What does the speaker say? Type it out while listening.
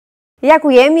Ja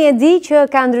ku jemi, e di që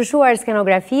ka ndryshuar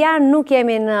skenografia, nuk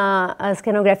jemi në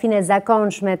skenografinë e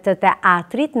zakonshme të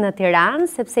Teatrit në Tiranë,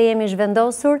 sepse jemi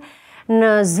zhvendosur në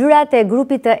zyrat e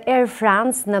grupit të Air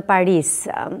France në Paris.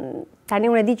 Tani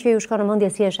unë e di që ju shkon në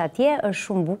mendje si është atje, është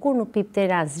shumë bukur, nuk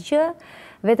pipëtin asgjë,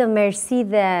 vetëm merci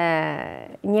dhe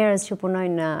njerëz që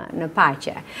punojnë në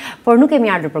paqe. Por nuk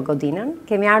kemi ardhur për godinën,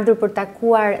 kemi ardhur për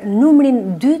takuar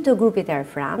numrin 2 të grupit Air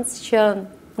France, që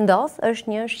ndodh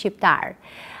është një shqiptar.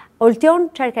 Oltion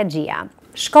Çarkaxhija,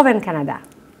 shkove në Kanada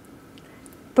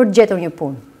për të gjetur një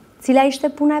punë. Cila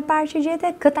ishte puna e parë që gjete?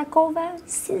 Këtë takove?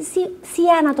 Si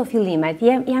janë ato fillimet?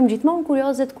 Jam gjithmonë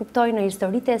kurioze të kuptoj në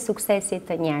historitë e suksesit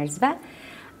të njerëzve,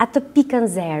 atë pikën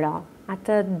zero,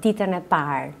 atë ditën e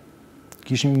parë.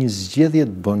 Kishim një zgjedhje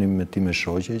të bënim me ti me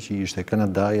shoqe që ishte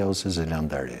Kanadaja ose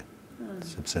Zelanda e Re.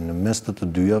 Sepse në mes të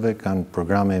dyjave kanë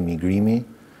programe emigrimi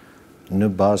në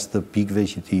bazë të pikëve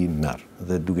që ti merr.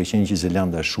 Dhe duke qenë që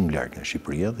Zelanda është shumë larg nga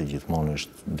Shqipëria dhe gjithmonë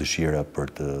është dëshira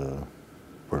për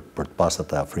të pas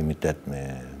atë afrimitet me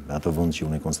ato vend që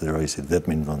unë e konsideroj si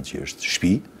vetmin vend që është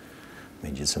shtëpi,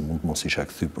 megjithëse mund të mos isha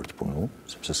kthy për të punu,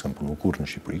 sepse s'kam punu kurrë në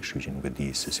Shqipëri, kështu që nuk e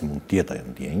di se si mund të jetë ajo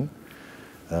ndjenjë.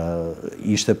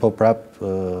 Ishte po prap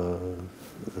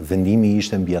vendimi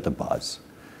ishte mbi atë bazë.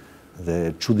 Dhe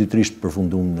çuditërisht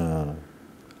përfundum në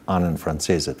anën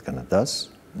franceze të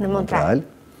Kanadas, në Montreal.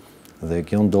 Dhe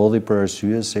kjo ndodhi për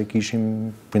arsye se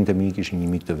prindë e mi kishin një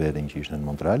mik të veten që ishte në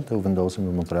Montreal, dhe u vendosëm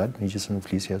në Montreal, megjithëse nuk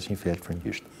flisja asnjë fjalë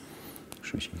frëngjisht.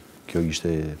 Kështu që kjo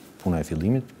ishte puna e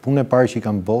fillimit. Puna e parë që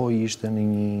kam bërë ishte në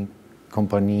një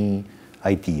kompani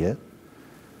IT-e,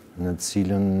 në të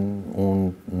cilën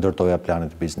unë ndërtoja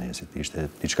planet e biznesit. Ishte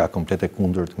diçka komplet e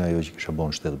kundërt nga ajo që kisha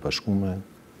bërë në Shtetet Bashkuara,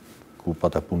 ku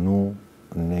pata punu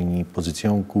në një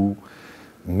pozicion ku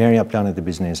merja planet e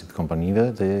biznesit të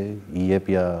kompanive dhe i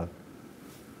jepja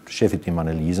shefit tim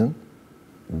analizën,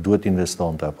 duhet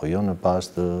investonte apo jo në pas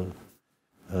të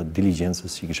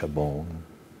diligencës që kisha bërë.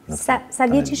 Sa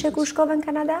vjeç ishe kur shkove në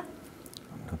Kanada?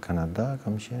 Në Kanada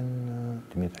kam qenë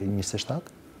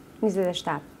 2027.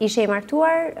 27. Ishe i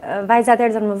martuar, vajzat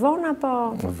erdhën më vonë apo?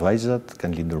 Vajzat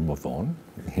kanë lindur më vonë,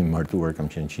 i martuar kam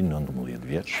qenë 19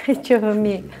 vjeç. Që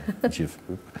fëmi.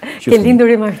 Ke lindur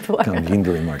i martuar. Kam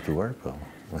lindur i martuar, po.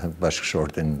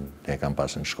 Bashkëshorten e kam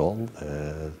pasë në shkollë,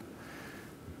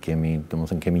 kemi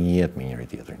një jetë me njëri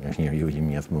tjetrin. Është njeriu që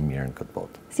mjeft më mirë në këtë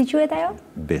botë. Si quhet ajo?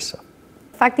 Besa.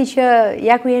 Fakti që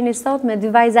ja ku jeni sot me 2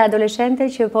 vajza adoleshente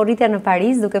që po rriten në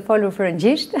Paris duke folur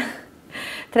frëngjisht,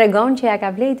 tregon që ja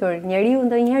ka vlejtur. Njeriu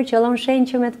ndonjëherë qëllon shenjë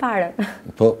që me të parë.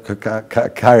 Po,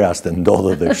 ka raste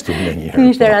ndodhet dhe kështu ndonjëherë.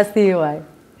 Ishte rasti juaj.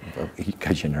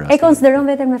 Ka qenë rasti. E konsideron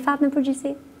veten me fat në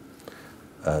përgjithësi?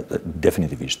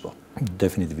 Definitivisht po.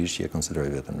 Definitivisht që e konsideroj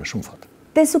veten me shumë fat.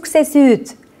 Te suksesi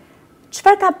yt,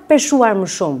 çfarë ka peshuar më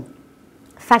shumë?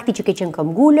 Fakti që ke qenë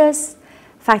këmbgulës,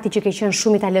 fakti që ke qenë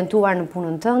shumë i talentuar në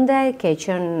punën tënde, ke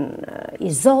qenë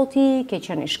i zoti, ke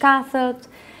qenë i shkathët,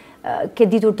 ke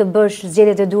ditur të bësh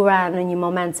zgjedhjet e duhura në një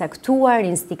moment caktuar,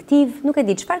 instinktiv, nuk e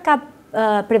di, çfarë ka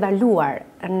prevaluar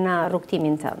në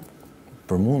rrugtimin tënd?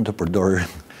 Për mua të përdor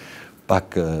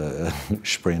pak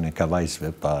shprehjen e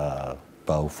kavajsve pa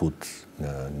u fut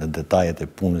në detajet e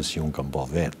punës që unë kam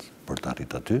bërë vetë për të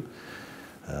arrit aty,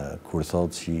 kur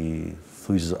thotë që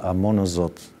thuj a mono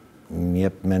zot më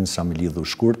jep mend sa më lidhu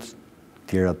shkurt,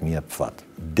 tjerat më jep fat.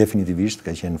 Definitivisht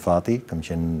ka qenë fati, kam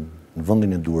qenë në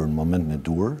vendin e duhur, në momentin e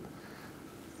duhur,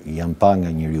 jam pa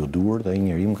nga njeriu duhur dhe ai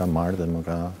njeriu më ka marrë dhe më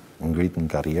ka ngrit në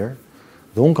karrierë.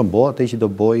 Dhe unë kam bërë atë që do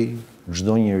bëj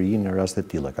çdo njeri në raste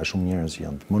të tilla. Ka shumë njerëz që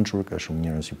janë të mençur, ka shumë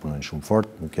njerëz që punojnë shumë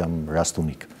fort, nuk jam rast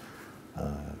unik.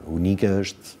 Unike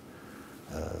është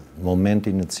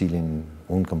momenti në cilin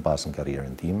unë kam pas në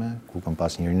karrierën time, ku kam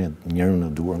pas njeriu në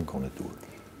duhur në kohën e duhur.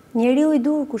 Njeriu i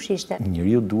duhur kush ishte?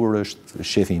 Njeriu i duhur është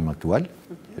shefi im aktual,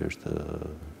 që është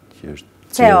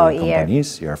CEO i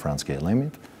kompanisë Air France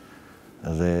KLM-it,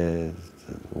 dhe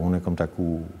unë e kam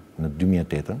taku në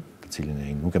 2008, të cilin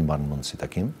e nuk e mban mend si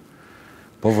takim.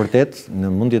 Po vërtet, në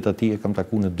mendjet e tij e kam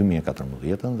taku në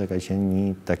 2014 dhe ka qenë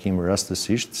një takim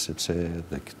rastësisht, sepse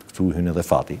këtu hyn edhe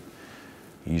fati.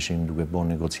 Ishim duke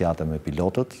bërë negociata me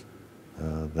pilotët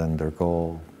dhe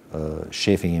ndërkohë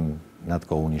shefi im, në atë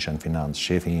kohë unë isha në financë,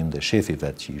 shefi im dhe shefi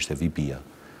vet që ishte VP-ja,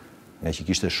 nga që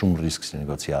kishte shumë risk si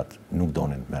negociat, nuk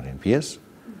donin të merrin pjesë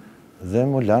dhe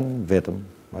më lanë vetëm.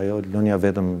 Ajo lënia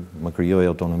vetëm më krijoi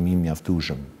autonomi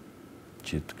mjaftueshëm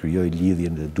që të krijoj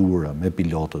lidhjen e duhura me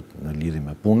pilotët në lidhje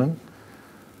me punën,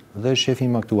 dhe shefi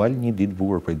im aktual një ditë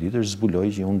bukur prej ditësh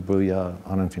zbuloi që unë bëja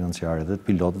anën financiare dhe të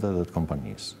pilotëve dhe të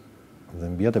kompanisë.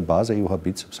 Dhe mbi atë bazë ju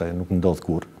habit sepse nuk ndodh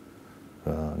kurrë.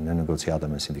 në negociata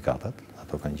me sindikatat.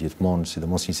 Ato kanë gjithmonë,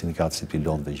 sidomos një sindikat si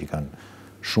pilotëve që kanë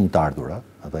shumë të ardhura,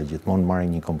 ata gjithmonë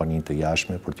marrin një kompani të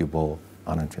jashtme për t'ju bë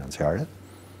anën financiare.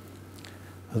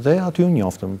 Dhe aty unë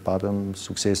njoftëm, patëm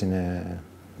suksesin e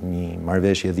një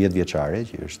marrëveshje 10 vjeçare,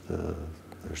 që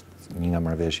është një nga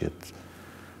marrëveshjet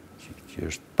që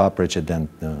është pa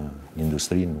precedent në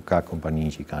industri, nuk ka kompani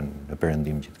që kanë në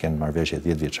perëndim që të kenë marrëveshje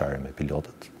 10 vjeçare me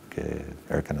pilotët, ke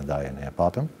Air Canadaja ne e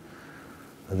patëm.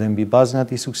 Dhe mbi bazën e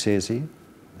atij suksesi,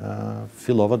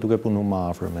 fillova duke punu më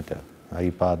afër me te.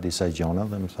 Ai pa disa gjona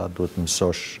dhe më tha duhet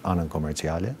mësosh anën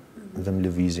komerciale dhe më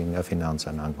lëvizi nga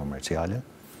financa në anën komerciale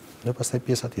dhe pastaj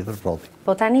pjesa tjetër prodhi.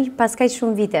 Po tani pas kaq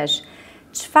shumë vitesh,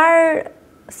 çfarë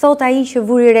thot ai që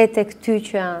vuri re tek ty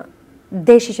që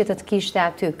deshi që të kishte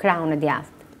aty krahun e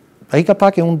djathtë? Ai ka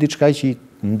pak e unë diçka që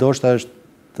ndoshta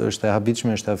është e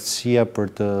habitshme, është aftësia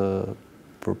për të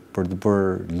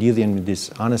bërë lidhjen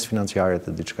midis anës financiare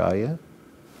të diçkaje,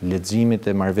 leximit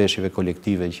e marrëveshjeve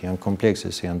kolektive që janë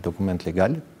komplekse se janë dokument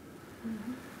legal,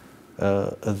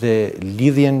 dhe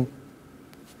lidhjen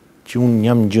që unë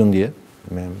jam në gjendje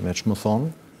me ç'më thonë,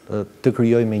 të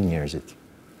krijoj me njerëzit.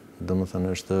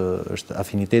 Domethënë është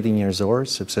afiniteti njerëzor,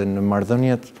 sepse në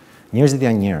marrëdhëniet njerëzit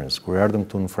janë njerëz. Kur erdhëm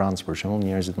këtu në Francë, për shembull,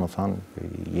 njerëzit më thanë,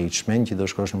 je i çmend që do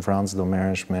shkosh në Francë, do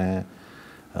merresh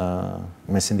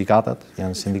me sindikatat,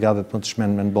 janë sindikatet më të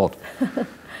çmendme në botë.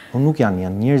 Po nuk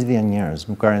janë njerëzit janë njerëz,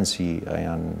 nuk ka rëndësi,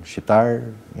 janë shqiptar,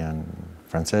 janë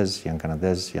francez, janë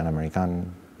kanadez, janë amerikan,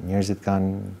 njerëzit kanë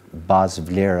bazë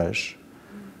vlerash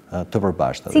të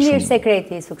përbashkëta. Cili është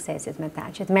sekreti i suksesit me ta,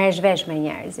 që të merresh vesh me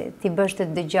njerëzit, ti bësh të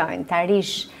dëgjojnë, të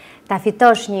arrish, ta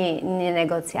fitosh një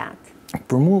negociat?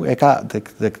 Për mu dhe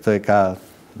këtë e ka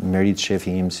merit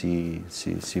shefi im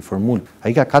si formul.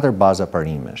 Ai ka 4 baza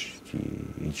parimesh, që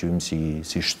i quajmë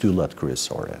si shtyllat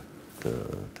kryesore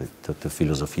të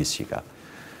filozofisë që ka.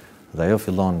 Dhe ajo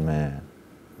fillon me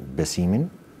besimin,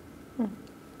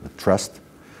 me trust,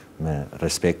 me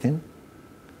respektin,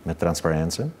 me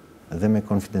transparencën dhe me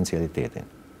konfidencialitetin.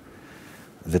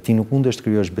 Dhe ti nuk mundesh të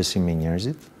krijosh besim me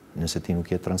njerëzit nëse ti nuk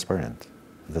je transparent.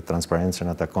 Dhe transparencën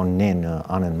atakon ne në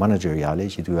anën manageriale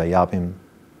që t'ju ja japim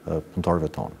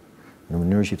punëtorëve tonë, në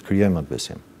mënyrë që të krijojmë atë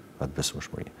besim, atë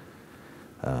besimshmëri.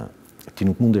 Ti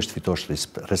nuk mundesh të fitosh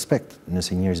respekt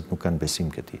nëse njerëzit nuk kanë besim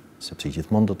ke ti, sepse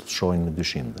gjithmonë do të shohin në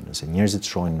dyshim, dhe nëse njerëzit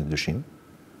shohin në dyshim,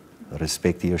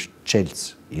 respekti është çelës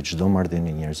i çdo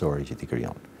marrëdhënie njerëzore që ti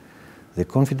krijon. Dhe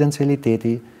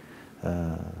konfidencialiteti,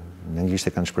 në anglisht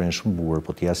e kanë shprehjen shumë bukur,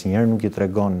 po ti asnjëherë nuk i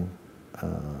tregon,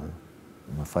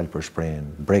 më fal për shprehjen,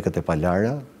 brekët e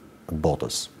palara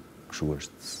botës. Kështu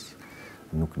është.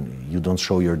 You don't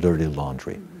show your dirty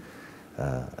laundry.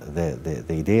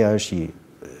 Dhe ideja është që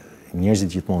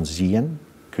njerëzit gjithmonë zgjihen,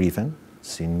 krifen,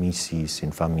 si në miqësi, si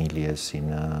në familje,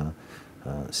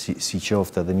 si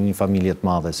qoftë edhe një familje të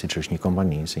madhe, siç është një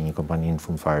kompani, se një kompani në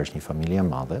fund fare është një familje e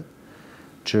madhe.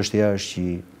 Çështja është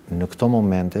që në këto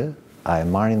momente a e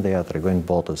marrin dhe ja tregojnë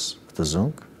botës këtë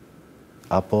zënk,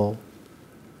 apo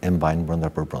e mbajnë brenda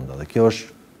për brenda. Dhe kjo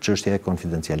është çështja e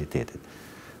konfidencialitetit.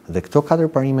 Dhe këto 4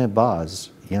 parime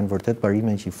bazë janë vërtet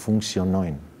parime që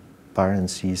funksionojnë pa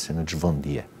rëndësi se në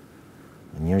ç'vendje.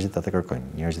 Njerëzit atë kërkojnë.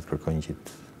 Njerëzit kërkojnë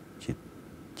që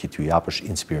t'ju japësh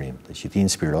inspirim, dhe që ti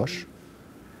inspirosh,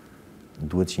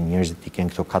 duhet që njerëzit t'i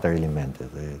kenë këto 4 elemente.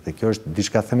 Dhe kjo është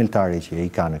diçka themeltare që e i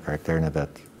ka në karakterin e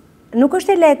vet. Nuk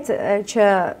është e lehtë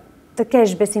që të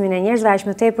kesh besimin e njerëzve aq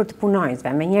më tepër të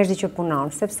punojnësve, me njerëzit që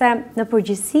punon, sepse në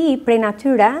përgjithësi prej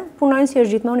natyre punojnësi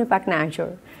është gjithmonë i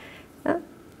pakënaqur.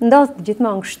 Ndodh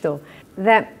gjithmonë kështu.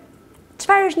 Dhe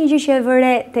çfarë është një gjë që e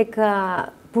vëre tek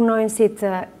punojnësit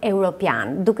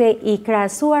europian, duke i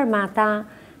krahasuar me ata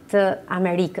të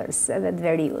Amerikës edhe të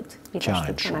Veriut?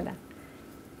 Qajnë shumë.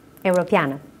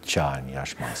 Europianët. Qajnë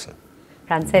jashtë mase.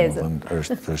 Francezët.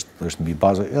 Është mbi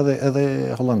bazë edhe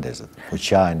holandezët, po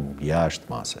qajnë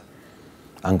jashtë mase.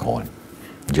 Ankojnë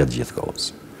gjatë gjithë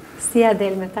kohës. Si a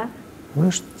del me ta?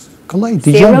 Është kollaj,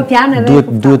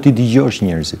 duhet t'i dëgjosh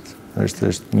njerëzit.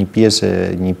 Është një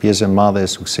pjesë e madhe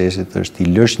e suksesit, është t'i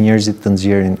lësh njerëzit të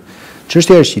nxjerrin.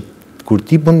 Çështja është që kur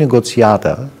ti bën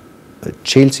negociata,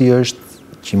 çelësi është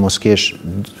që mos kesh,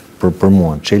 për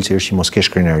mua, çelësi është që mos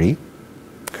kesh krenari,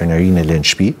 krenarinë e lën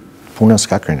në shtëpi, puna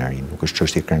s'ka krenari, nuk është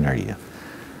çështje krenarie.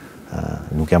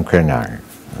 Nuk jam krenar.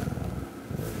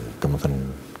 Domethënë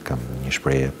kam një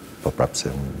shprehje, po prapë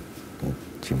se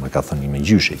që më ka thënë një me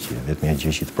gjyshe, që vetëm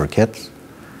gjë që të përket,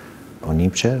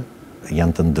 onipçe,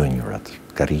 janë të ndënjurat.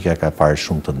 Karrika ka parë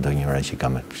shumë të ndënjura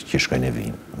që shkojnë e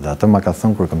vijnë. Dhe atë ma ka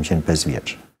thënë kur kam qenë 5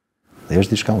 vjeç. Dhe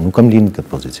është diçka, unë nuk kam lind në këtë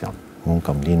pozicion. Unë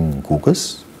kam lind në Kukës,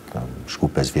 kam shku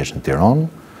 5 vjeç në Tiranë,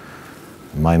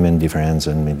 maj mend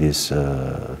diferencën midis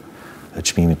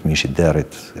çmimit mishit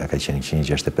derrit, ka qenë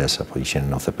 165 apo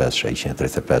 195,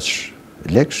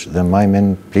 135 lekësh, dhe maj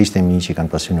mend pleqtë e mi që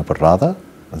kanë pasur në përrata,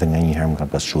 dhe nga një herë më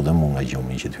kanë pasur dhe mu nga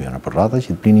gjumi që të hyja në përrata, që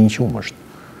të plinin qumësht.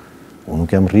 Unë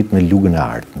nuk jam rrit me lugën e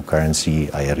artë, nuk ka rëndësi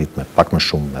a e rrit me pak më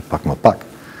shumë, me pak më pak.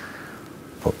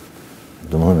 Po,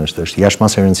 domethënë është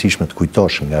jashtëmas e rëndësishme të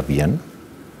kujtosh nga vjen,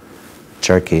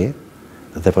 çfarë ke,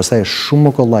 dhe pastaj është shumë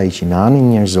më kollaj që në anën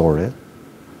njerëzore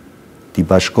ti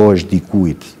bashkohesh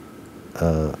dikujt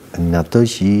në atë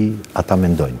që ata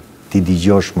mendojnë. Ti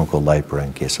dëgjosh më kollaj për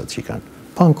ankesat që kanë.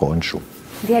 Pa ankohen shumë.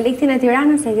 Dialektin e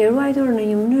Tiranës e ke ruajtur në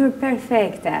një mënyrë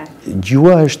perfekte.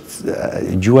 Gjuha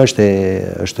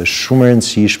është shumë e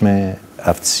rëndësishme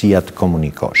aftësia të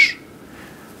komunikosh.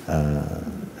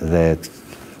 Dhe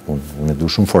unë e du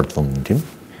shumë fort fundin tim,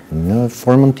 në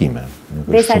formën time.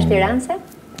 Besa është tiranëse?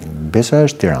 Besa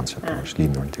është tiranëse, po, është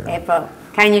lindur në Tiranë. E po,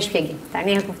 ka një shpjegim,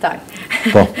 tani e kuptoj.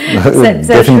 Po,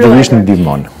 definitivisht në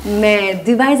dimon. Me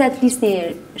dy vajzat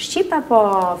flisni shqip apo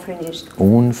frëngjisht?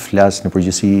 Unë flas në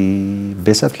përgjithësi,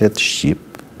 Besa flet shqip,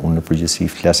 unë në përgjithësi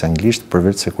flas anglisht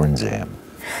përveç se kur nxehem.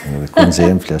 Kur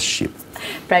nxehem flas shqip.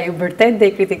 Pra ju vërtet dhe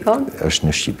i kritikon? Është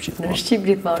në shqip gjithmonë. Në shqip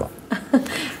gjithmonë.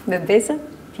 Me Besën?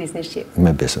 Flisni shqip?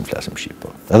 Me Besën flasim shqip, po.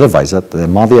 Edhe vajzat, dhe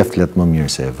madhja flet më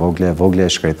mirë se vogla e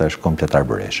shkreta është komplet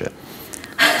arbëreshe.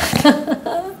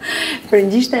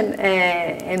 Frëngjishten e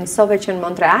mësove që në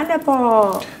Montreal, apo?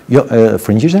 Jo,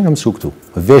 frëngjishten kam mësu këtu.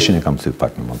 Veshin e kam thyr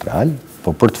pak në Montreal, po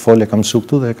për të folë e kam mësu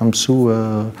këtu dhe e kam mësu,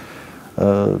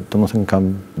 domethënë kam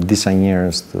disa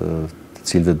njerëz të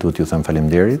cilëve duhet ju them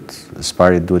faleminderit, së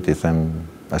pari duhet i them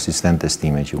asistentes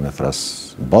time që unë e thras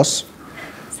boss,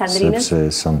 Sandrinës?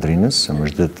 Sepse Sandrinës, se më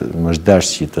është dash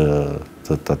që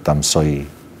të mësoj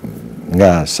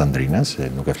nga Sandrina,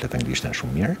 se nuk e flet anglishten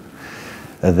shumë mirë.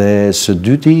 Dhe së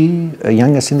dyti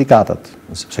janë nga sindikatat,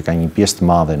 sepse ka një pjesë të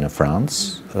madhe në Francë,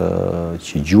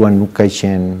 që gjuha nuk ka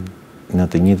qenë në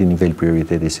të njëjtin nivel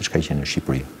prioriteti siç ka qenë në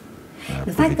Shqipëri.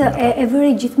 Në fakt, e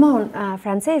vëri gjithmonë,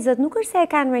 francezët nuk është se e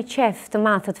kanë me qef të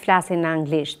mathët flasin në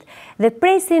anglisht, dhe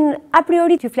presin a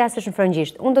priori t'ju flasësh në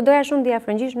frëngjisht. Unë të doja shumë d'ja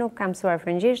frëngjisht, nuk kam mësuar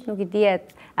frëngjisht, nuk i dihet,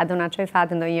 a do na çoj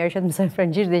fatin ndonjëherë që të mësoj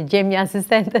frëngjisht dhe gjejmë një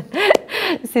asistente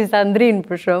si Sandrin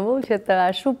për shembull, që të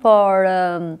ashtu, por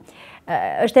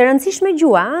është e rëndësishme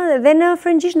gjuha dhe në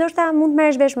frëngjisht ndoshta mund të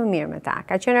merresh vesh më mirë me ta.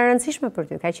 Ka qenë e rëndësishme për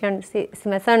ty, ka qenë si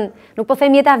më thënë, nuk po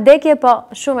them jeta vdekje, po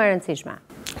shumë e rëndësishme.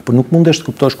 Po nuk mundesh të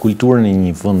kuptosh kulturën e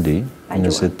një vendi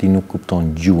nëse ti nuk kupton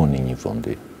gjuhën e një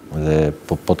vendi. Dhe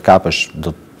po të kapësh,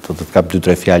 do të kap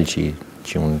 2-3 fjalë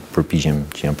që unë përpiqem,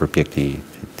 që janë përpjek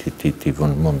ti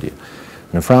vënë mendje.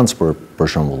 Në Francë për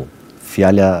shembull,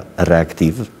 fjala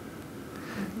reaktiv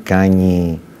ka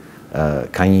një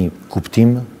kuptim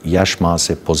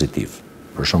jashtëmase pozitiv.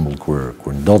 Për shembull,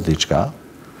 kur ndodh diçka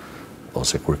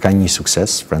ose kur ka një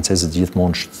sukses, francezët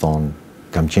gjithmonë thonë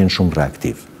kam qenë shumë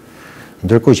reaktiv.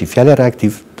 Ndërkohë që fjala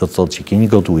reaktiv do të thotë që ke një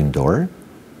gotë ujë në dorë,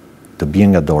 të bie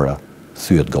nga dora,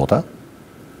 thyet gota,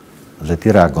 dhe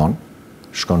ti reagon,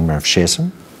 shkon merr fshesën,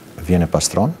 vjen e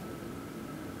pastron,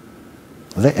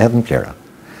 dhe edhe në plera.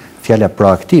 Fjala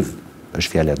proaktiv është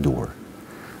fjala duhur.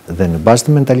 Dhe në bazë të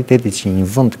mentalitetit që një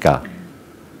vend ka,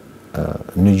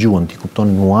 në gjuhën ti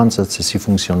kupton nuancat se si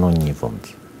funksionon një vend.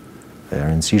 E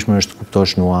rëndësishme është të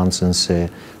kuptosh nuancën se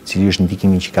cili është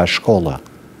ndikimi që ka shkolla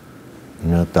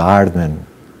në të ardhmen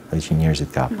që njerëzit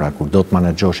ka. Pra, kur do të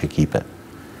menaxhosh ekipe,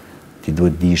 ti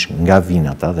duhet dish nga vijnë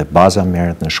ata dhe baza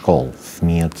merret në shkollë.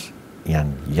 Fëmijët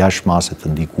janë jashtëmase të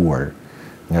ndikuar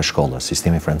nga shkolla.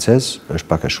 Sistemi francez është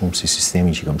pak a shumë si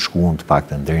sistemi që kam shkuar të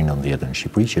paktën deri në 90-ën në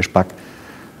Shqipëri, që është pak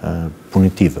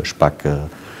punitiv, është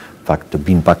pak të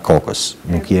bin pak kokës.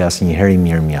 Nuk je asnjëherë i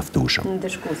mirë mjaftueshëm.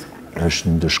 Ndëshkues.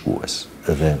 Është ndëshkues.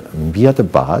 Dhe mbi atë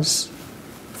bazë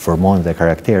formohen dhe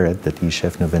karakteret dhe ti i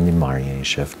shef në vendimarrje, i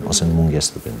shef ose në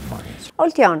mungesë të vendimarrjes.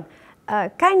 Oltion,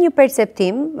 ka një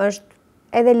perceptim, është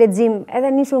edhe lexim,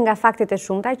 edhe nisur nga faktet e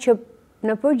shumta, që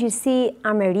në përgjithësi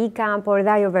Amerika, por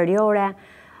dhe ajo veriore,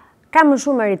 ka më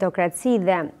shumë meritokraci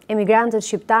dhe emigrantët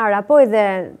shqiptar, apo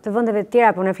edhe të vendeve të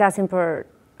tjera, po ne flasim për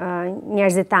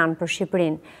njerëzit tanë, për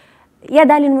Shqipërinë, ja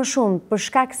dalin më shumë për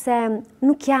shkak se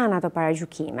nuk janë ato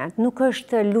paragjykimet, nuk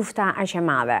është lufta aq e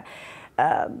madhe.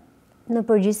 Në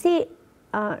përgjithësi,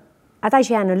 ata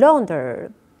që janë në Londër,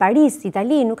 Paris,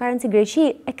 Itali, nuk ka rëndësi Greqi,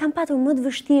 e kanë patur më të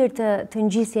vështirë të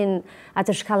ngjisin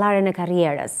atë shkallaren e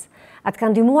karrierës. Atë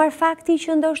kanë ndihmuar fakti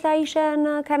që ndoshta ishe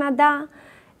në Kanada,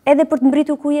 edhe për të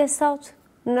mbritur ku je sot,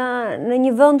 në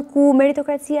një vend ku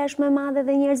meritokracia është më e madhe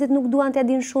dhe njerëzit nuk duan t'ia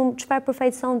dinë shumë çfarë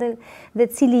përfaqëson dhe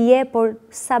cili je, por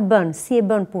sa bën, si e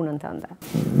bën punën tënde.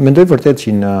 Mendoj vërtet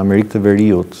që në Amerikë të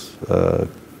Veriut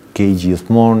ke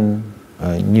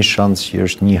gjithmonë një shans që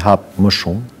është një hap më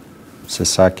shumë se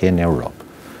sa ke në Europë.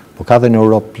 Po ka dhe në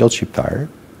Europë plot shqiptarë,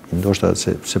 ndoshta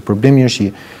se problemi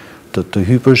është që të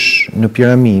hypësh në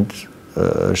piramid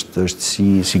është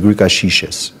si gryka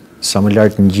shishes. Sa më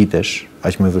lartë ngjitesh,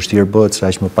 aq më vështirë bëhet se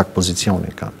aq më pak pozicione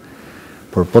kanë.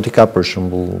 Por po t'i ka për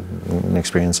shembull në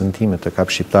eksperiencën time të kap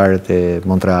shqiptarët e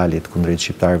Montrealit kundrejt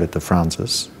shqiptarëve të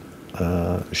Francës.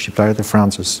 Shqiptarët e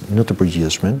Francës në të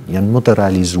përgjithshmen janë më të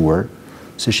realizuar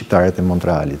se shqiptarët e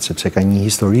Montrealit, sepse kanë një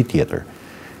histori tjetër.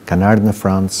 Kanë ardhur në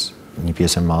Francë një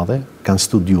pjesë e madhe, kanë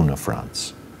studiuar në Francë.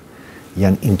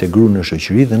 Janë integruar në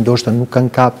shoqëri dhe ndoshta nuk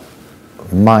kanë kap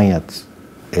majat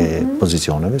e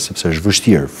pozicioneve, sepse është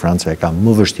vështirë. Franca e ka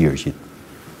më vështirë që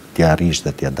t'ja arrish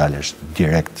dhe t'ja dalësh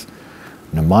direkt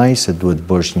në maj, se duhet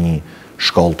bësh një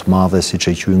shkollë të madhe, siç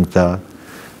e quajnë këta,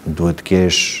 duhet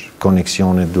kesh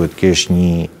koneksione, duhet kesh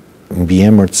një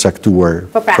mbiemër të saktuar.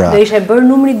 Po pra, do ishe bërë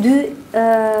numri 2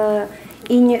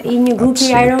 i një grupi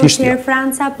ajror si Air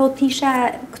France, po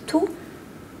t'isha këtu?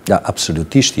 Ja,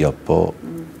 absolutisht jo, po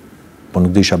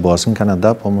nuk do isha bo asë në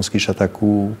Kanada, po mos kisha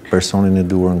taku personin e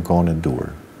duhur në kohën e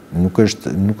duhur. Nuk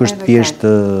është thjesht,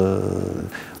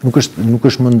 nuk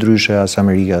është më ndryshe as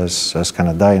Amerika, as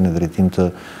Kanadaj në drejtim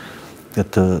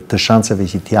të shanseve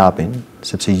që t'japin,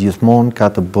 sepse gjithmonë ka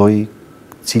të bëj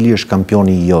cili është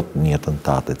kampioni i jot në jetën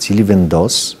tate, cili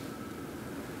vendos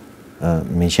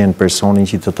me qenë personin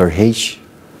që të tërheq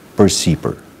për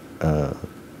sipër.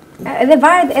 Edhe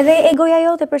varet edhe egoja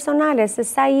jote personale, se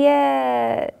sa je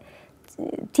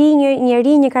ti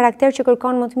një karakter që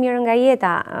kërkon më të mirë nga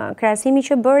jeta. Krahasimi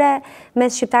që bëre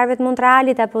mes shqiptarëve të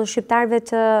Montrealit apo shqiptarëve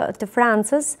të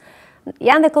Francës,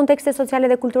 janë dhe kontekste sociale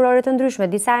dhe kulturore të ndryshme.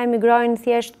 Disa emigrojnë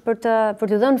thjesht për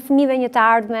t'u dhënë fëmijëve një të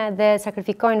ardhme dhe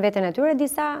sakrifikojnë veten e tyre,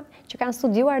 disa që kanë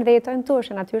studiuar dhe jetojnë këtu,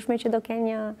 është natyshme që do kenë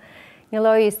një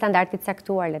lloj standardi të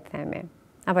caktuar, le të themi.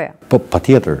 Apo jo? Po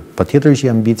patjetër që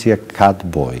ambicia ka të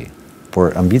bëjë.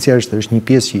 Por ambicia është një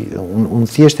pjesë që unë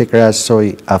thjesht e krahasoj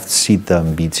aftësitë të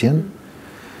ambicien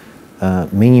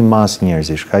me një masë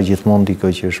njerëzish. Ka gjithmonë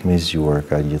dikoj që është më i zgjuar,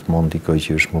 ka gjithmonë dikoj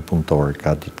që është më punëtor,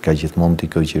 ka gjithmonë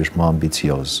dikoj që është më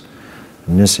ambicioz.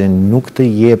 Nëse nuk të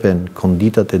jepen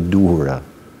konditat e duhura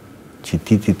që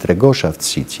ti tregosh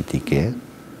aftësitë që ti ke,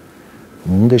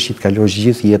 mundesh që të kalosh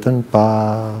gjithë jetën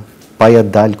pa ja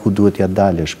dalë ku duhet ja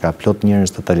dalësh. Ka plot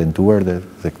njerëz të talentuar dhe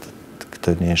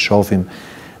këtë ne shohim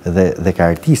dhe ka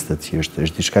artistët që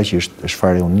është diçka që është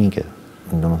fare unike.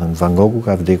 Domethënë Van Goghu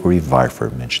ka vdekur i varfër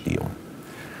me çdiun.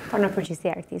 Po në përgjithësi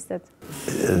artistët.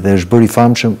 Dhe është bërë i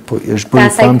famshëm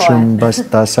mbas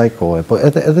të asaj kohe. Po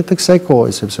edhe të kësaj kohe,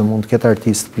 sepse mund të ketë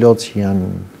artistë plot që janë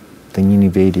të një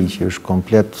niveli që është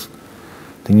komplet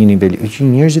të një niveli që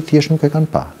njerëzit thjesht nuk e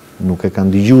kanë pa. Nuk e kanë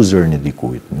dëgjuar zërin e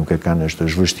dikujt, nuk e kanë, është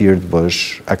vështirë të bësh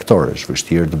aktor, është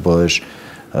vështirë të bësh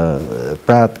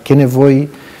pra ke nevojë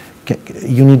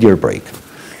you need your break.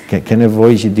 Ke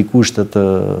nevojë që dikush të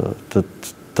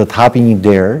të hapi një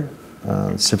derë,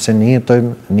 sepse ne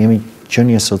jemi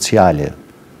qenie sociale.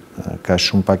 Ka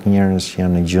shumë pak njerëz që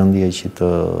janë në gjendje që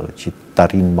të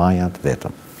arrijnë majat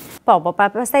vetëm. Po,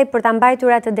 pastaj për ta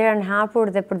mbajtur atë derën hapur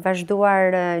dhe për të vazhduar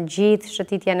gjithë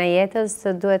shëtitjen e jetës,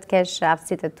 duhet kesh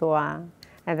aftësitë e tua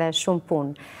edhe shumë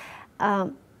punë.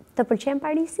 Të pëlqen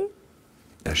Parisi?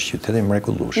 Është qytet i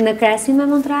mrekullueshëm. Në krahasim me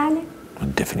Montrealin?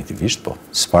 Definitivisht po.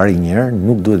 S'pari njerë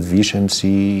nuk duhet vishem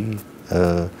si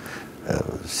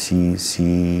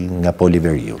nga poli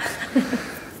veriut.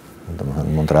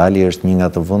 Montreali është një nga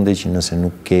të vende që nëse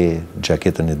nuk ke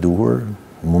xhaketën e duhur,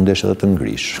 mundesh edhe të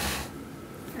ngrish.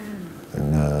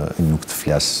 Nuk të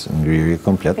flas ngrirje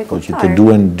komplet, po që të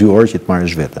duhen 2 orë që të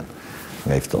marrësh veten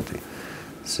nga i ftohti.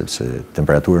 Sepse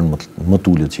temperaturën më të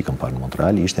ulët që kam parë në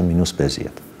Montreal ishte -50.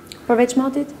 Përveç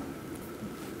motit?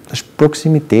 Është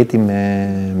proksimiteti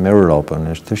me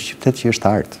Europën, është qytet që është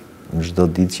art. Në çdo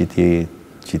ditë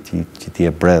që ti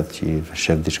e bredh, që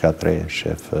shef diçka të re,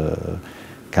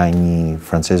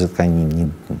 francezët kanë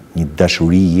një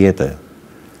dashuri jete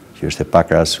që është e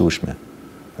pakrahasueshme.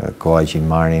 Koha që i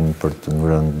marrin për të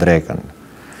ngrënë drekën,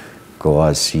 koha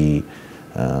si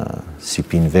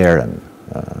pinë verën,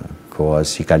 koha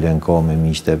si kalojnë kohë me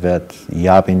miqtë e vet,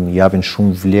 japin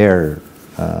shumë vlerë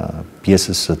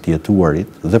pjesës së të jetuarit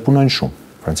dhe punojnë shumë.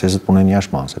 Francezët punojnë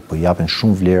jashtëmase, po japin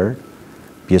shumë vlerë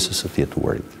pjesës së të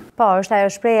jetuarit. Po, është ajo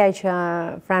shpreha që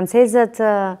francezët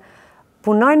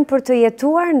punojnë për të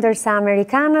jetuar, ndërsa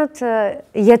amerikanët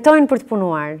jetojnë për të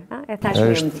punuar.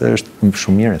 Është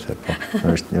shumë mirë e the, po.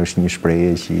 Është një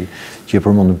shprehje që e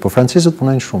përmendim. Po francezët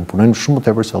punojnë shumë më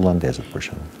tepër se hollandezët për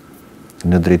shembull.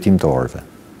 Në drejtim të orëve.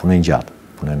 Punojnë gjatë,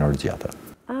 punojnë orë gjata.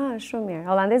 shumë mirë.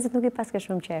 Hollandezët nuk i paske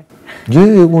shumë qef. Jo,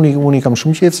 unë i kam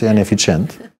shumë qef se janë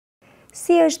eficient.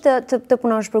 Si është të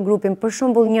punosh për grupin, për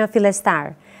shembull një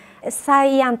fillestar? Sa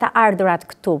janë të ardhurat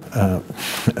këtu?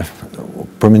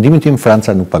 Për mendimin tim,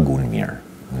 Franca nuk pagun mirë.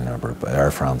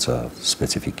 Air France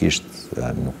specifikisht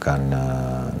nuk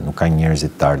kanë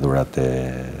njerëzit të ardhurat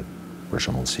për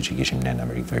shembull siç i kishim ne në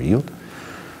Amerikë të Veriut,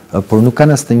 por nuk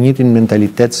kanë as të njëjtin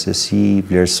mentalitet se si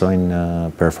vlerësojnë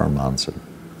performancën.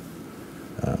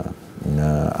 Në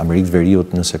Amerikë të Veriut,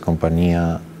 nëse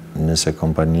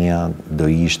kompania do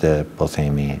ishte, po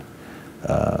themi,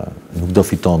 nuk do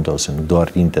fitonte ose nuk do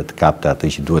arrinte të kapte atë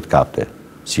që duhet kapte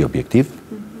si objektiv,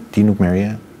 ti nuk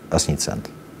merrje asnjë cent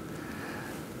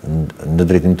në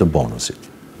drejtim të bonusit.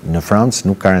 Në Francë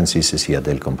nuk ka rëndësi se si ja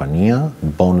del kompania,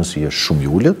 bonusi është shumë i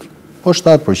ulët, po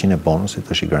 7% e bonusit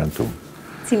është i garantuar.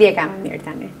 Cili e ka më mirë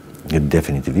tani?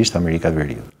 Definitivist Amerika e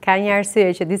Veriut. Ka një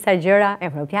arsye që disa gjëra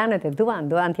evropianët e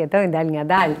duan të jetojnë dal nga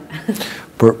dal.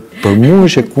 Për mua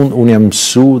është unë jam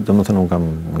mësu, domethënë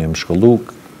unë jam shkollu,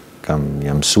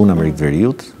 jam mësu në Amerikë të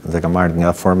Veriut dhe kam marrë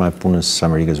nga forma e punës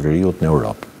së Amerikës së Veriut në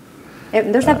Europë.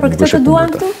 Ndoshta për këtë të duan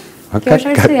këtu? Kjo është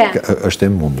arsye. Është e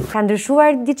mundur. Ka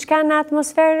ndryshuar diçka në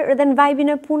atmosferë dhe në vibin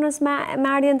e punës me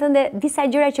ardhjen tënde, disa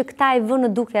gjëra që këta e vënë në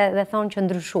dukje dhe thonë që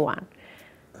ndryshuan.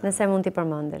 Nëse mund t'i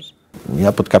përmendesh.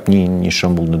 Ja, po të kap një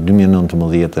shembull, në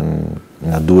 2019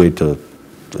 na duhej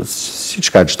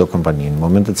siç ka çdo kompani, në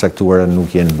momentet caktuara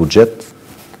nuk jenë buxhet,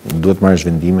 duhet marrësh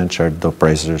vendime çfarë do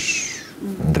presësh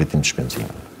në drejtim të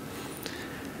shpenzimeve.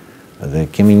 Dhe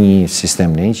kemi një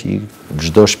sistem ne që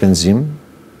çdo shpenzim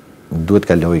duhet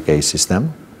kalojë këj sistem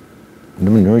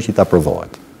në mënyrë që ta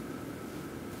aprovohet.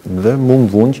 Dhe mund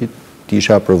vunë që ti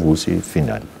isha aprovuesi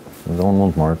final. Dhe unë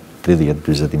mund të marr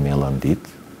 30-40 emaila në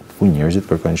ditë ku njerëzit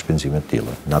kërkojnë shpenzime të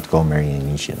tilla. Në atë kohë merrnin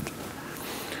 100.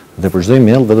 Dhe për çdo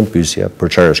email vetëm pyesja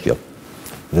për çfarë është kjo.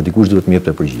 Dhe dikush duhet më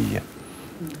jepte përgjigje.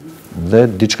 Dhe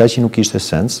diçka që nuk kishte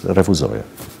sens, refuzoja.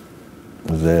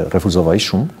 Dhe refuzova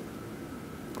shumë,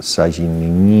 sa që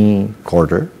në një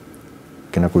quarter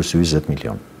kena kursy 20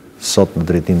 milion. Sot në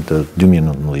drejtim të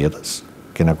 2019-s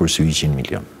kena kursy 100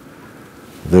 milion.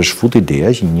 Dhe është fut ideja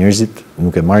që njerëzit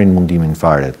nuk e marrin mundimin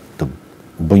fare të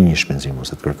bëjnë një shpenzim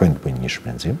ose të kërkojnë të bëjnë një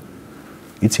shpenzim,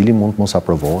 i cili mund të mos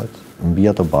aprovohet mbi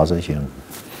ato baza që janë.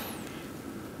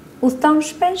 Udhton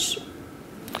shpesh?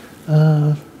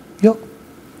 Jo,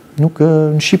 nuk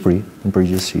në Shqipëri, në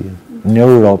përgjithësi. Në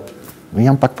Europë,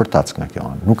 jam pak përtac nga kjo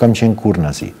anë. Nuk kam qenë kurrë në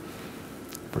Azi.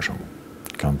 Për shembull,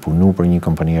 kam punu për një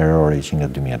kompani ajrore që nga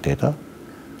 2008,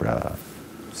 pra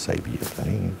sa i bie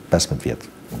tani, 15 vjet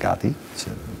gati, se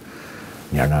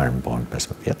një anarë më bon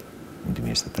 15 vjet, në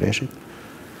 2023-shit.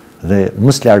 Dhe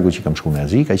më largu që kam shku në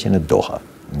Azi ka qenë Doha,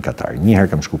 në Katar. Njëherë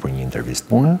kam shku për një intervistë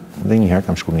pune dhe njëherë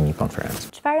kam shku në një konferencë.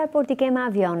 Çfarë raporti ke me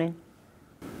avionin?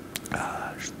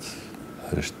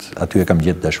 Aty e kam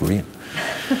gjetë dashurinë.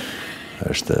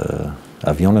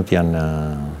 Avionet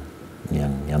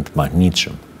janë të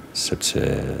mahnitshëm, sepse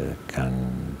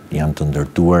janë të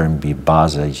ndërtuar mbi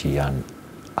baza që janë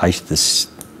aq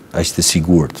të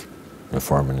sigurt në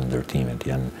formën e ndërtimit,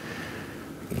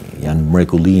 janë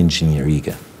mrekulli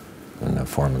inxhinierike në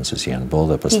formën se si janë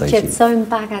bodhe, pastaj I qetësojmë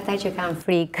pak ata që kanë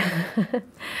frikë.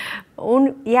 Unë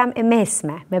jam e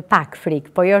mesme, me pak frikë,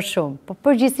 po jo shumë, po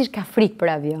përgjithsisht ka frikë për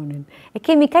avionin. E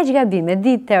kemi kaq gabim, e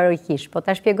di teorikisht, po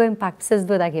ta shpjegojmë pak pse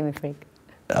s'duhet ta kemi frikë.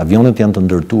 Avionet janë të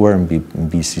ndërtuar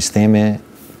mbi sisteme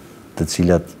të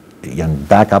cilat janë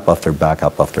backup after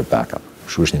backup after backup.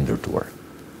 Kështu është ndërtuar.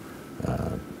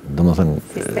 Domethënë,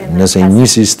 nëse një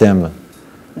sistem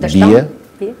bie,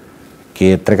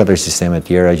 ke 3-4 sisteme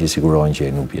tjera që sigurojnë që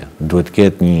e nuk bie. Duhet të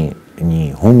ketë një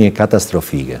humje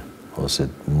katastrofike, ose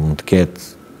mund të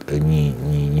ketë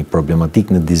një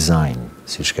problematik në dizajn,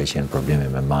 siç ka qenë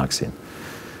problemi me Maxin,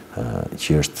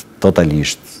 që është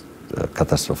totalisht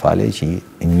katastrofale, që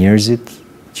njerëzit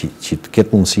që të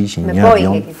ketë mundësi që një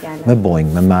avion me Boeing,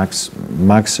 me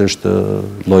Max është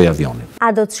lloj avioni.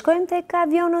 A do të shkojmë tek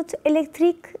avionët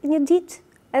elektrik një ditë,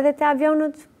 edhe te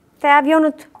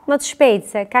avionët më të shpejtë,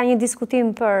 se ka një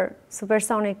diskutim për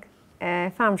supersonik e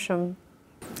famshëm?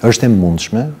 Është e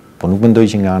mundshme, po nuk mendoj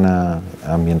që nga ana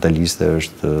ambientaliste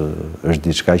është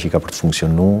diçka që ka për të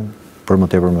funksionuar, për më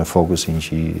tepër me fokusin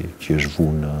që është vu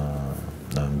në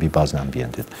mbi bazën e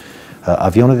ambientit.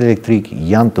 Avionet elektrik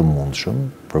janë të mundshëm,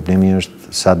 problemi është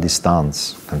sa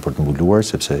distancë kanë për të mbuluar,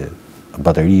 sepse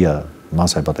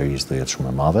masa e baterisë do jetë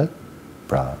shumë e madhe,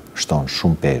 pra shton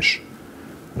shumë peshë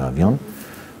në avion,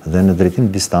 dhe në drejtim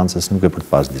të distancës nuk e për të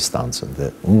pas distancën.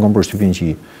 Dhe unë kam përshtypjen që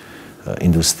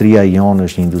industria jonë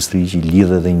është një industri që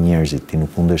lidhe dhe njerëzit, ti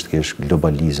nuk mundesh të kesh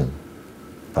globalizëm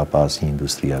pa pas një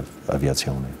industri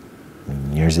aviacioni.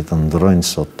 njerëzit të ndrojnë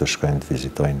sot të shkojnë të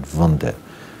vizitojnë vende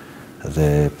dhe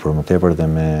për më tepër dhe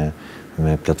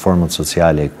me platformët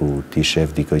sociale ku ti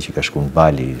shef dikoj që ka shku në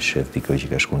Bali, shef dikoj që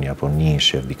ka shku në Japoni,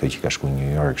 shef dikoj që ka shku në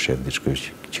New York, shef dikoj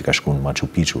që ka shku në Machu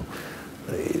Picchu,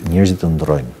 njerëzit të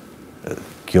ndrojnë.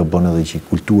 Kjo bën edhe që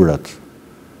kulturat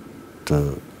të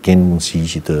kenë mundësi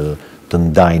që të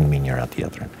ndajnë me njëra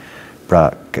tjetrën. Pra,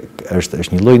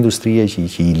 është një lloj industrie që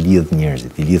i lidh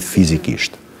njerëzit, i lidh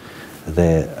fizikisht.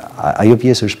 Dhe ajo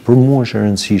pjesë është për mua është e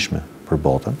rëndësishme për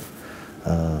botën.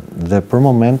 Dhe për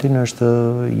momentin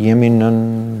jemi në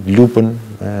lupën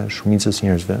e shumicës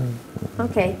njerëzve,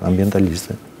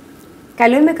 ambientaliste.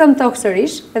 Kalojmë me këmbë tokë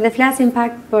sërish dhe flasim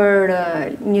pak për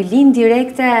një linjë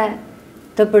direkte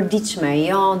të përditshme,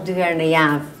 jo 2 herë në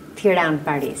javë,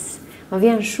 Tiranë-Paris. Më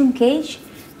vjen shumë keq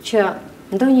që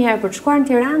ndonjëherë për të shkuar në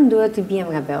Tiranë duhet të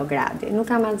bijem nga Beogradi. Nuk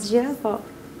kam asgjë, po...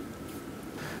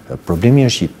 Problemi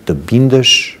është që të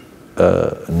bindesh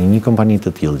në një kompani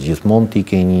të tillë, gjithmonë ti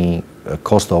ke një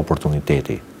kosto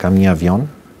oportuniteti. Kam një avion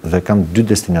dhe kam 2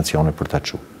 destinacione për ta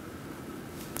çu.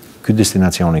 Ky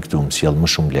destinacioni këtu më sjell më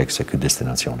shumë lekë se ky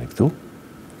destinacioni këtu.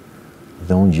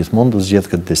 Dhe unë gjithmonë do zgjedh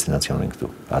këtë destinacionin këtu.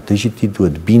 Atë që ti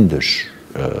duhet bindesh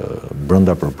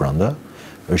brenda për brenda,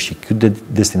 është që ky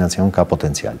destinacion ka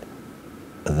potencial.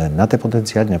 Dhe në atë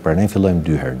potencial ne pranë fillojmë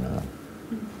 2 herë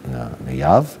në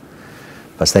javë,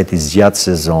 pastaj ti zgjat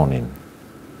sezonin.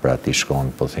 Pra ti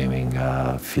shkon, po themi,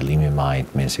 nga fillimi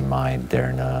majit, mesi majit,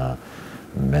 deri në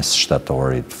mes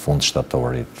shtatorit, fund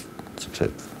shtatorit, sepse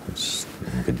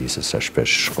nuk e di se sa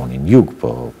shpesh shkonin jug,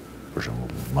 po për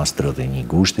shembull, mas 31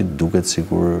 gushtit duket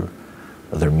sikur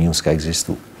dërmiu s'ka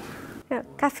ekzistuar.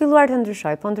 Ka filluar të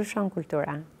ndryshoj, po ndryshon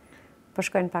kultura. Po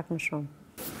shkojnë pak më shumë.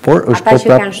 Ata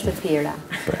që kanë shtëpira.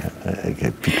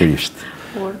 Pikërisht.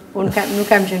 Unë nuk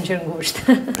kam qenë që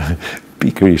ngushtë.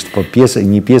 Pikërisht, po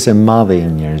një pjesë e madhe e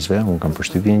njerëzve, unë kam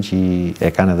përshtypjen që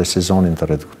e kanë edhe sezonin të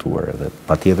reduktuar, dhe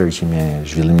patjetër që me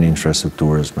zhvillimin e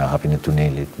infrastrukturës, me hapjen e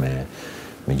tunelit,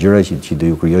 me gjëra që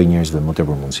do ju krijojë njerëzve më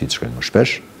tepër mundësi të shkojnë më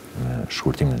shpesh, me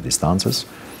shkurtimin e distancës,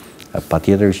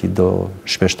 patjetër që do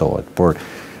shpeshtohet, por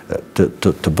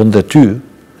të bën dhe ty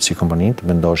si kompani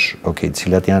të mendosh,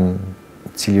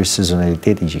 cili është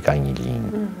sezonaliteti që ka një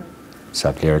linjë,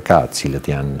 sa vlerë ka, cilët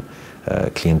janë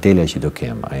klientela që do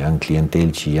kem, a janë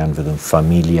klientel që janë vetëm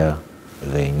familja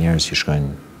dhe njerëz që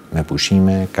shkojnë me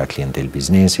pushime, ka klientel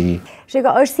biznesi. Shiko,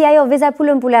 është si ajo veza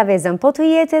pulën pula vezën, po të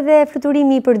jetë edhe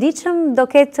fluturimi i përditshëm, do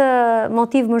ketë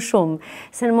motiv më shumë.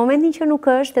 Se në momentin që nuk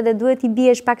është edhe duhet i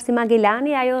biesh pak si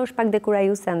Magellani, ajo është pak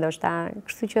dekurajuese ndoshta.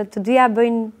 Kështu që të dyja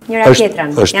bëjnë njëra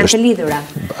tjetrën, janë të lidhura.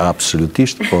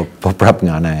 Absolutisht, po prap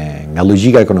nga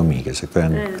logjika ekonomike, se këto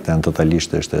janë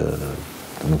totalisht është,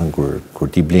 domethënë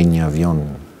kur ti blen një avion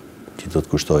që do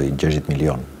të kushtoj $60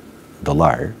 milion,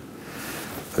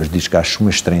 është diçka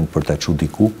shumë e shtrenjtë për ta çu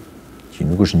diku që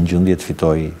nuk është në gjendje të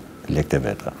fitoj lekët e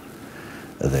veta.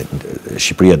 Dhe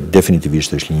Shqipëria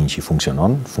definitivisht është linjë që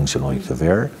funksionoi këtë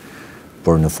verë,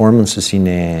 por në formën se si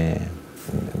ne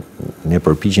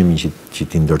përpiqemi që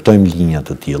ti ndërtojmë linja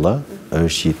të tilla,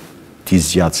 është që ti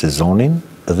zgjat sezonin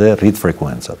dhe rrit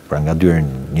frekuencat. Pra nga 2 herë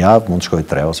në javë mund të shkoj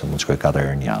 3 ose mund të shkoj 4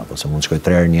 herë në javë, ose mund të shkoj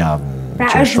 3 herë në javë. Pra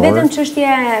është vetëm çështje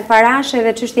parashe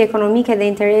dhe çështje ekonomike dhe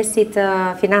interesit të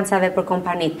financave për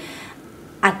kompanitë.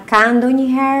 A ka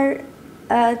ndonjëherë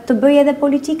të bëjë edhe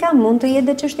politika? Mund të jetë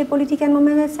edhe çështje politike në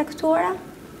momente të caktuara?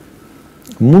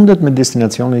 Mundet me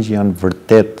destinacione që janë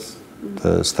vërtet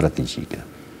strategjike.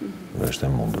 Është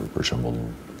e mundur, për shembull,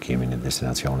 kemi një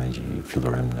destinacione që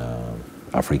fluturojmë në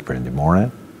Afrikë Perëndimore,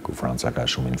 ku Franca ka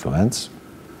shumë influencë,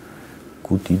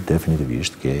 ku ti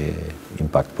definitivisht ke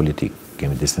impakt politik.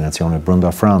 Kemi destinacione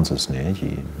brenda Francës ne, që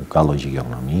nuk ka logjikë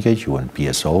ekonomike, quhen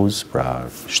PSOs, pra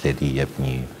shteti i jep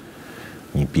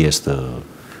një pjesë të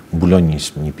mbulon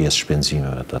një pjesë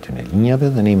shpenzimeve të aty në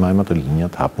linjave dhe ne i majmë ato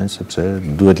linjat hapen sepse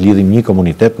duhet lidhim një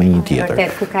komunitet me një tjetër.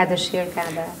 Vërtet, ku ka dëshirë ka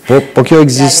dhe... Po kjo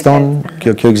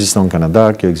ekziston në Kanada,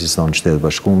 kjo ekziston në Shtetet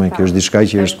Bashkuara, kjo është diçka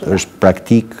që është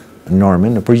praktik norme,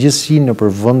 në përgjithësi në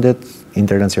vendet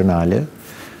internacionale,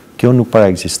 kjo nuk para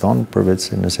ekziston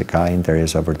përveç se nëse ka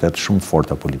interesa vërtet shumë të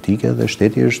forta politike dhe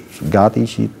shteti është gati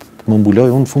që të më mbuloj,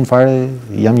 unë fund fare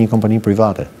jam një kompani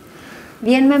private.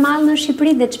 Vjen me mall në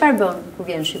Shqipëri dhe çfarë bën kur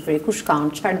vjen në Shqipëri? Ku shkon?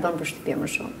 Çfarë bën për shtypje më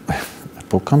shumë?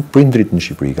 Po kam prindrit në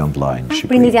Shqipëri, kam vllajën në Shqipëri.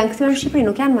 Prindrit janë kthyer në Shqipëri,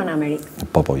 nuk janë më në Amerikë.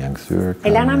 Po, janë kthyer.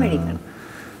 E lanë Amerikën.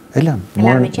 E lanë.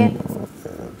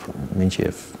 Me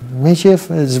qef. Me qef,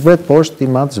 zbret poshtë, ti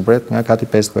matë zbret nga kati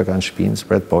 5 kërë kanë shpinë,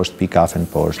 zbret poshtë, pi kafen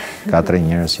poshtë, 4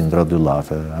 njerëz si ndro 2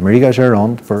 llafe. Amerika është e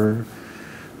rondë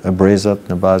për brezat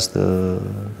në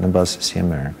bazë si e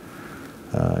merë.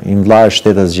 I mbla është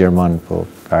shtetas Gjerman, po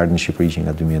ka ardhur në Shqipëri që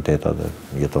nga 2008 dhe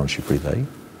jeton në Shqipëri dhe ai.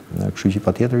 Kështu që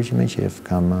patjetër që me qef,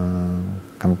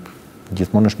 kam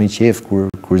gjithmonë është me qef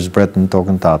kur zbret në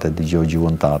tokën tate, dëgjoj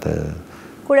gjuhën tate.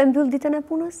 Kur e mbyll ditën e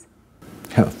punës?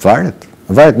 Varet,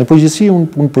 në përgjithësi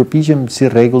unë përpiqem si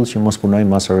rregull që mos punoj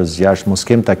mas orës 6, mos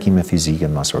kem takime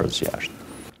fizike mas orës 6.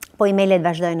 Po emailët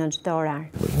vazhdojnë në çdo orar?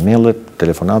 Emailët,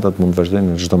 telefonatat mund të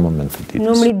vazhdojnë në çdo moment të ditës.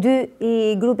 Numri 2 i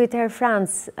grupit Air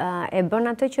France e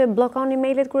bën atë që bllokon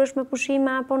emailët kur është me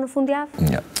pushime apo në fundjavë?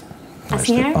 Ja.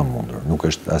 Është e pamundur. Nuk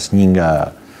është asnjë nga,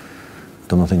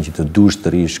 domethënë që të dush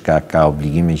të rish ka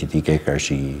obligime që ti ke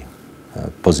karshi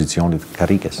pozicionit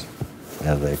karrikes.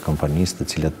 Edhe kompanisë të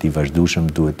cilat ti vazhdueshëm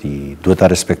duhet ta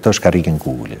respektosh karriken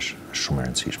ku ulesh. Është shumë e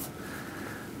rëndësishme.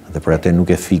 Dhe për atë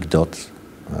nuk e fik dot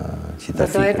që ta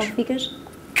fikesh. Do e ta fikesh?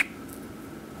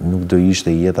 Nuk do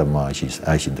ishte jeta më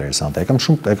aq interesante. E kam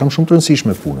shumë të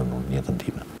rëndësishme punën unë në jetën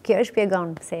time. Kjo e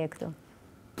shpjegon pse je këtu.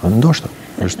 Ndoshta,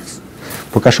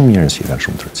 por ka shumë njerëz që kanë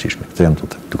shumë të rëndësishme. Këtë jam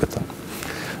duke thënë.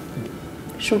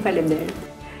 Shumë faleminderit.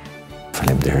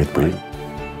 Faleminderit për ju.